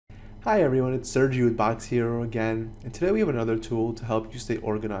Hi everyone, it's Sergi with Box Hero again, and today we have another tool to help you stay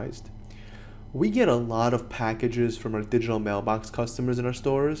organized. We get a lot of packages from our digital mailbox customers in our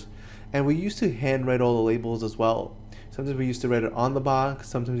stores, and we used to handwrite all the labels as well. Sometimes we used to write it on the box,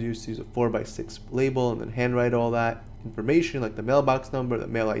 sometimes we used to use a 4x6 label and then handwrite all that information like the mailbox number, the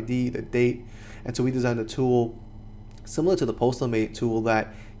mail ID, the date. And so we designed a tool similar to the Postal Mate tool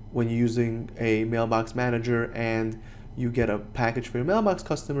that when you're using a mailbox manager and you get a package for your mailbox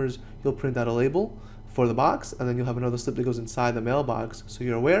customers, you'll print out a label for the box and then you'll have another slip that goes inside the mailbox so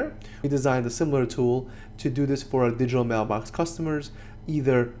you're aware. We designed a similar tool to do this for our digital mailbox customers,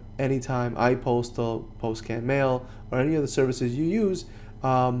 either Anytime, iPostal, PostCan Mail, or any of the services you use.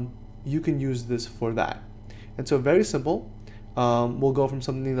 You can use this for that. And so very simple. We'll go from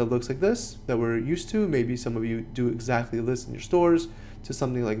something that looks like this that we're used to, maybe some of you do exactly this in your stores, to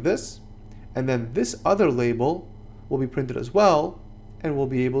something like this. And then this other label will be printed as well, and we'll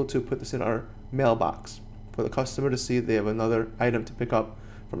be able to put this in our mailbox for the customer to see they have another item to pick up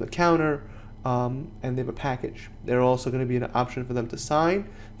from the counter, and they have a package. There's also going to be an option for them to sign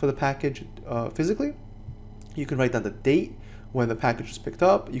for the package physically. You can write down the date when the package was picked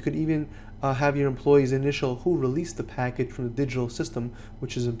up. You could even have your employees initial who released the package from the digital system,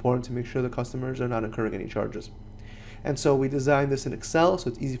 which is important to make sure the customers are not incurring any charges. And so we designed this in Excel so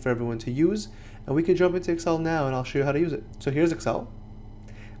it's easy for everyone to use. And we can jump into Excel now and I'll show you how to use it. So here's Excel.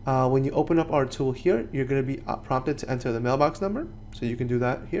 When you open up our tool here, you're going to be prompted to enter the mailbox number. So you can do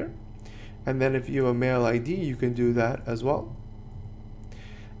that here. And then if you have a mail ID, you can do that as well.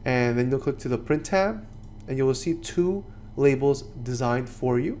 And then you'll click to the print tab and you will see two labels designed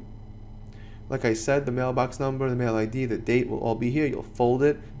for you. Like I said, the mailbox number, the mail ID, the date will all be here. You'll fold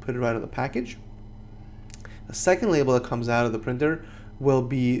it, put it right on the package. The second label that comes out of the printer will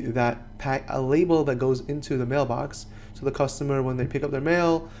be a label that goes into the mailbox. So the customer, when they pick up their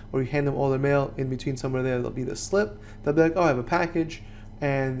mail or you hand them all their mail, in between somewhere there, there'll be the slip. They'll be like, oh, I have a package,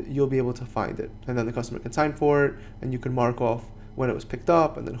 and you'll be able to find it. And then the customer can sign for it, and you can mark off when it was picked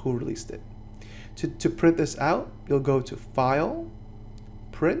up and then who released it. To print this out, you'll go to File,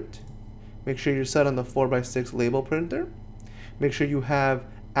 Print. Make sure you're set on the 4x6 label printer. Make sure you have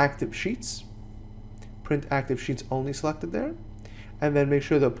active sheets. Print active sheets only selected there. And then make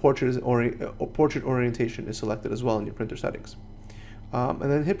sure the portrait orientation is selected as well in your printer settings. And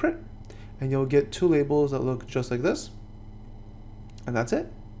then hit print. And you'll get two labels that look just like this. And that's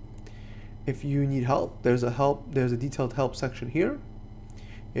it. If you need help, there's a detailed help section here.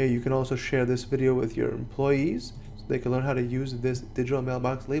 Yeah, you can also share this video with your employees so they can learn how to use this digital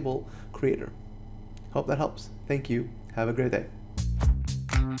mailbox label creator. Hope that helps. Thank you. Have a great day.